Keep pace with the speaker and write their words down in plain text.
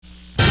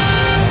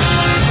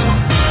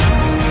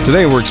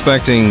Today we're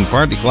expecting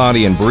partly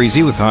cloudy and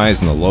breezy with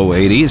highs in the low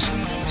 80s.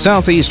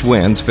 Southeast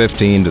winds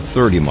 15 to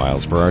 30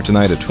 miles per hour.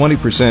 Tonight a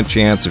 20%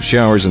 chance of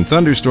showers and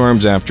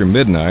thunderstorms after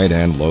midnight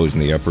and lows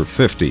in the upper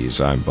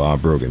 50s. I'm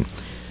Bob Brogan.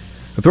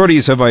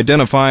 Authorities have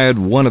identified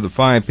one of the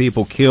 5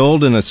 people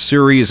killed in a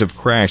series of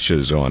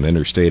crashes on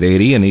Interstate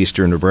 80 in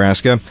eastern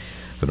Nebraska.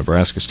 The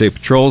Nebraska State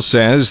Patrol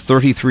says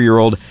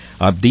 33-year-old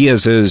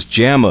Abdiaziz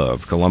Jama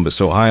of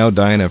Columbus, Ohio,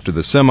 died after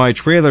the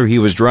semi-trailer he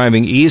was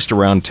driving east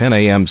around 10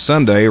 a.m.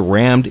 Sunday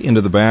rammed into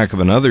the back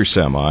of another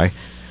semi,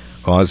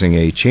 causing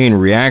a chain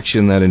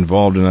reaction that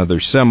involved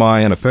another semi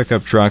and a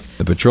pickup truck.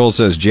 The patrol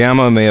says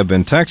Jama may have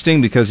been texting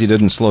because he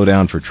didn't slow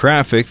down for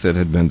traffic that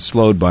had been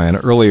slowed by an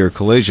earlier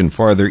collision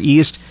farther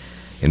east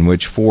in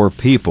which 4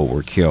 people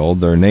were killed.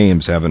 Their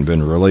names haven't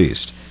been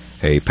released.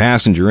 A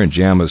passenger in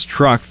Jama's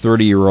truck,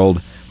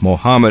 30-year-old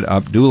Mohammed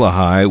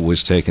Abdullahi,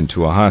 was taken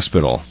to a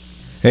hospital.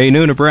 A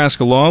new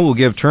Nebraska law will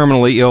give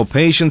terminally ill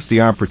patients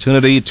the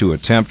opportunity to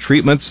attempt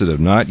treatments that have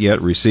not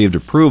yet received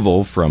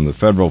approval from the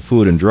Federal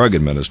Food and Drug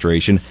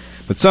Administration,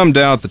 but some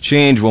doubt the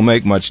change will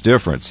make much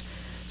difference.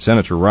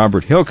 Senator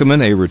Robert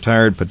Hilkeman, a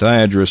retired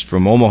podiatrist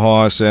from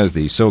Omaha, says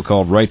the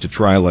so-called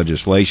right-to-try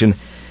legislation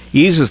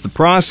eases the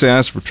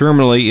process for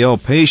terminally ill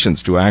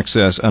patients to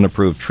access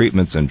unapproved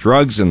treatments and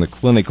drugs in the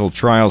clinical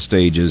trial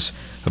stages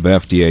of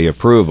FDA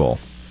approval.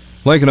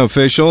 Lincoln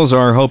officials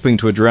are hoping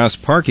to address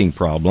parking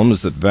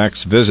problems that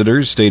vex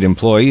visitors, state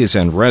employees,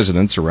 and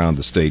residents around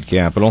the state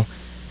capitol.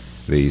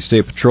 The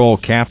State Patrol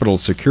Capitol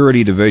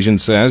Security Division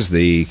says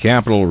the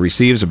Capitol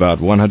receives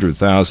about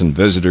 100,000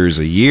 visitors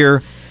a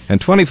year and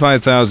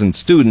 25,000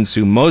 students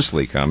who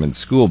mostly come in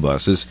school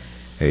buses.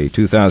 A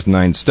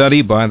 2009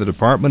 study by the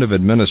Department of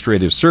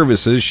Administrative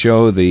Services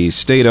shows the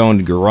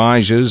state-owned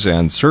garages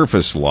and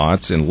surface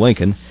lots in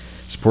Lincoln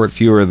support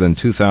fewer than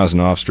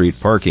 2,000 off-street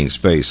parking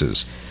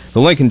spaces. The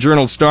Lincoln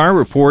Journal-Star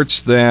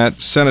reports that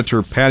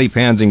Senator Patty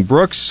Pansing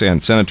Brooks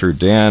and Senator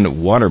Dan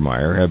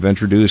Watermeyer have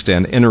introduced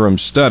an interim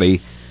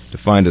study to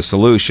find a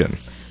solution.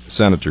 The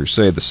senators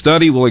say the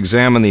study will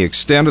examine the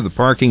extent of the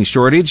parking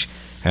shortage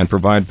and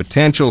provide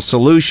potential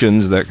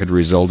solutions that could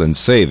result in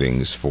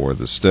savings for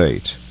the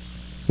state.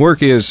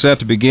 Work is set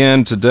to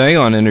begin today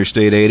on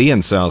Interstate 80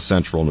 in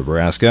south-central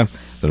Nebraska.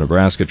 The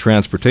Nebraska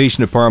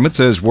Transportation Department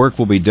says work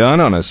will be done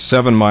on a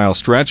 7-mile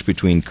stretch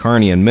between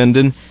Kearney and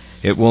Minden.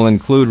 It will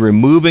include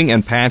removing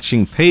and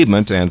patching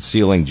pavement and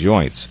sealing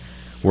joints.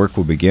 Work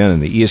will begin in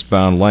the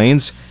eastbound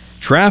lanes.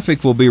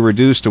 Traffic will be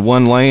reduced to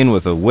 1 lane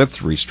with a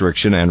width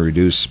restriction and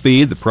reduced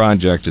speed. The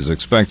project is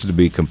expected to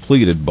be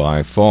completed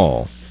by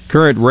fall.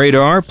 Current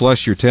radar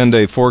plus your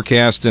 10-day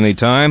forecast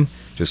anytime.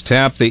 Just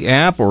tap the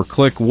app or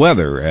click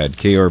weather at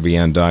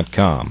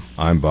krvn.com.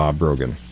 I'm Bob Brogan.